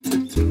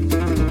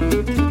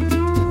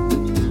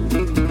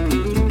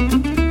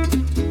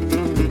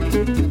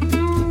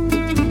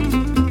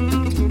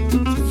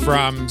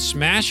From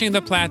Smashing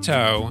the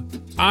Plateau,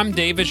 I'm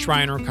David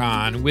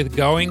Schreiner-Kahn with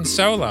Going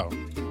Solo.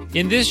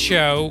 In this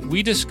show,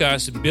 we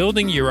discuss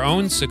building your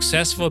own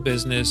successful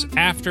business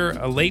after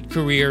a late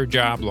career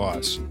job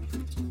loss.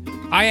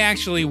 I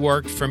actually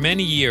worked for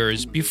many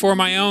years before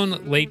my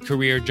own late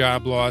career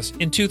job loss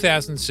in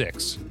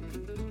 2006.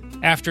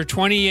 After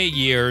 28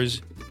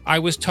 years, I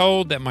was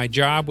told that my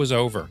job was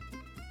over.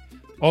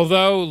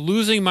 Although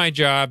losing my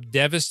job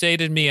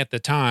devastated me at the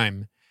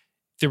time,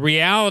 the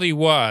reality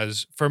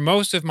was, for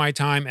most of my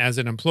time as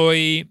an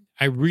employee,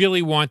 I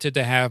really wanted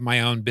to have my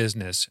own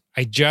business.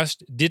 I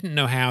just didn't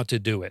know how to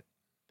do it.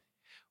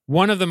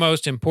 One of the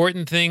most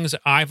important things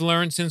I've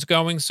learned since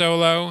going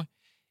solo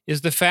is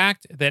the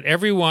fact that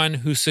everyone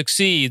who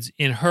succeeds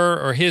in her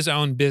or his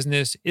own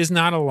business is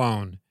not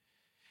alone.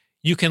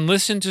 You can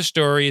listen to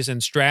stories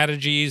and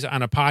strategies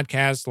on a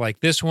podcast like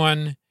this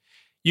one.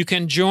 You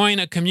can join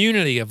a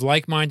community of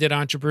like-minded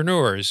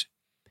entrepreneurs.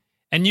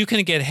 And you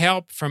can get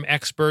help from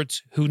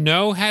experts who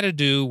know how to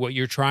do what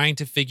you're trying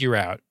to figure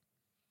out.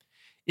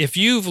 If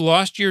you've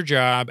lost your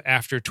job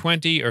after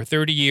 20 or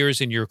 30 years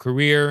in your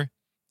career,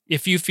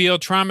 if you feel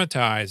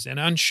traumatized and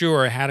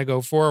unsure how to go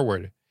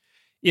forward,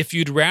 if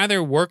you'd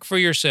rather work for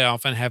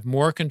yourself and have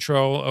more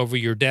control over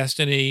your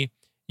destiny,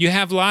 you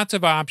have lots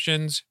of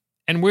options,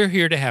 and we're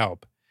here to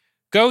help.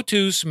 Go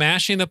to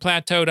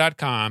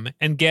smashingtheplateau.com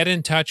and get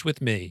in touch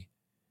with me.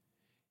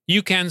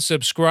 You can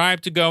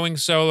subscribe to Going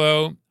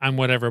Solo on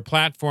whatever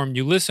platform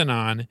you listen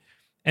on,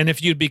 and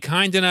if you'd be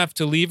kind enough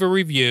to leave a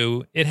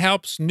review, it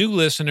helps new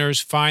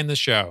listeners find the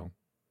show.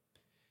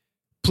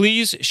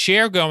 Please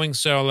share Going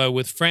Solo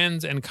with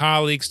friends and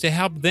colleagues to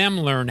help them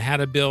learn how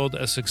to build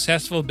a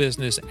successful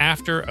business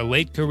after a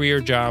late career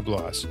job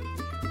loss.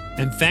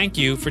 And thank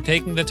you for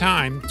taking the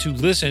time to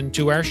listen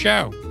to our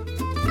show.